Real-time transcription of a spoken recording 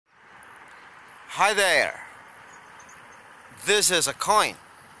Hi there. This is a coin.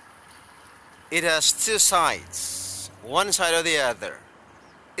 It has two sides, one side or the other.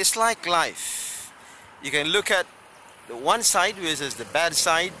 It's like life. You can look at the one side, which is the bad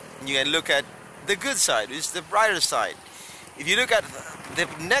side, and you can look at the good side, which is the brighter side. If you look at the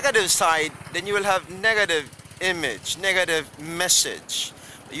negative side, then you will have negative image, negative message.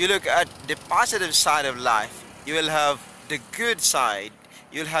 You look at the positive side of life, you will have the good side,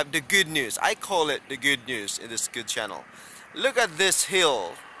 you'll have the good news. I call it the good news in this good channel. Look at this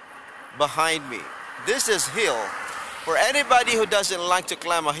hill behind me. This is hill. For anybody who doesn't like to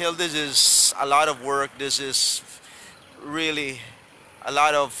climb a hill, this is a lot of work. This is really a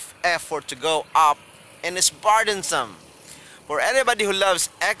lot of effort to go up, and it's burdensome. For anybody who loves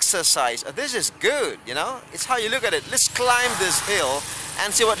exercise, this is good, you know? It's how you look at it. Let's climb this hill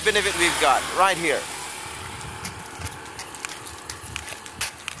and see what benefit we've got right here.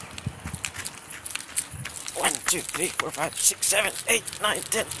 1, 2, 3, 4, 5, 6, 7, 8, 9,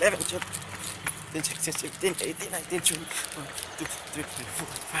 10, 11, 12, 13, 16, 17, 18, 19, 20, 1, 2, 3, 4,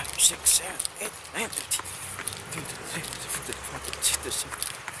 5, 6, 7, 8, 9, 13, 14, 15, 16, 17, 18, 19, 6,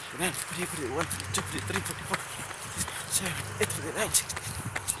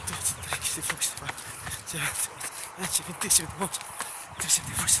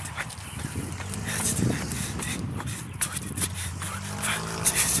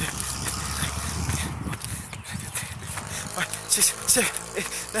 7, 8,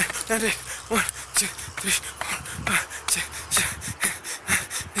 9, 10, 1, 2, 3, 4, 5, 6, 7, 8, 9, 10, 11,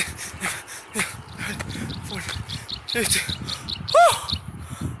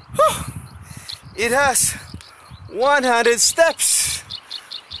 It has 100 steps.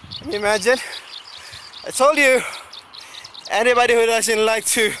 Can you imagine? I told you, anybody who doesn't like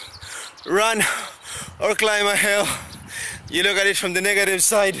to run or climb a hill, you look at it from the negative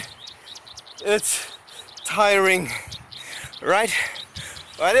side, it's tiring, right?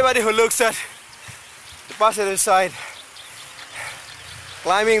 For anybody who looks at the positive side,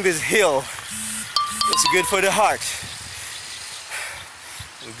 climbing this hill is good for the heart,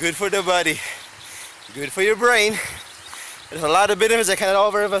 good for the body, good for your brain. There's a lot of benefits I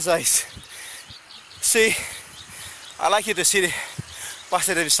cannot overemphasize. See, I like you to see the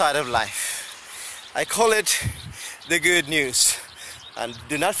positive side of life. I call it the good news. And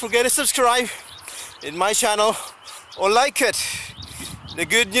do not forget to subscribe in my channel or like it, the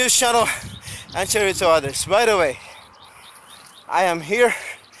good news channel, and share it to others. By the way, I am here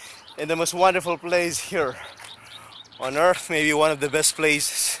in the most wonderful place here on earth, maybe one of the best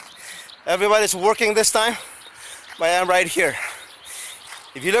places. Everybody's working this time, but I am right here.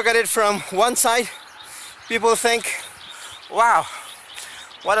 If you look at it from one side, people think, wow,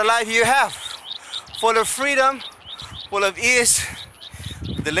 what a life you have, full of freedom, full of ease.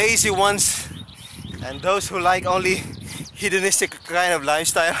 The lazy ones and those who like only hedonistic kind of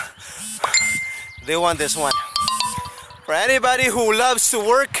lifestyle, they want this one. For anybody who loves to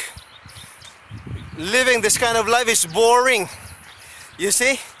work, living this kind of life is boring. You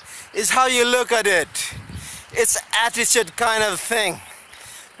see, it's how you look at it. It's attitude kind of thing.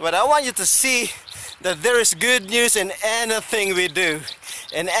 But I want you to see that there is good news in anything we do,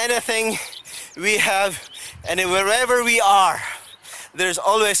 in anything we have, and wherever we are, there's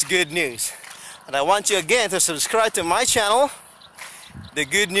always good news. And I want you again to subscribe to my channel, the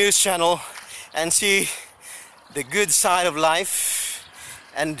Good News channel, and see the good side of life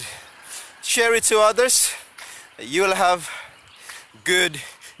and share it to others. You will have good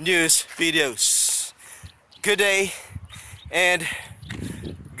news videos. Good day and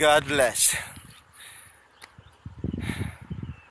God bless.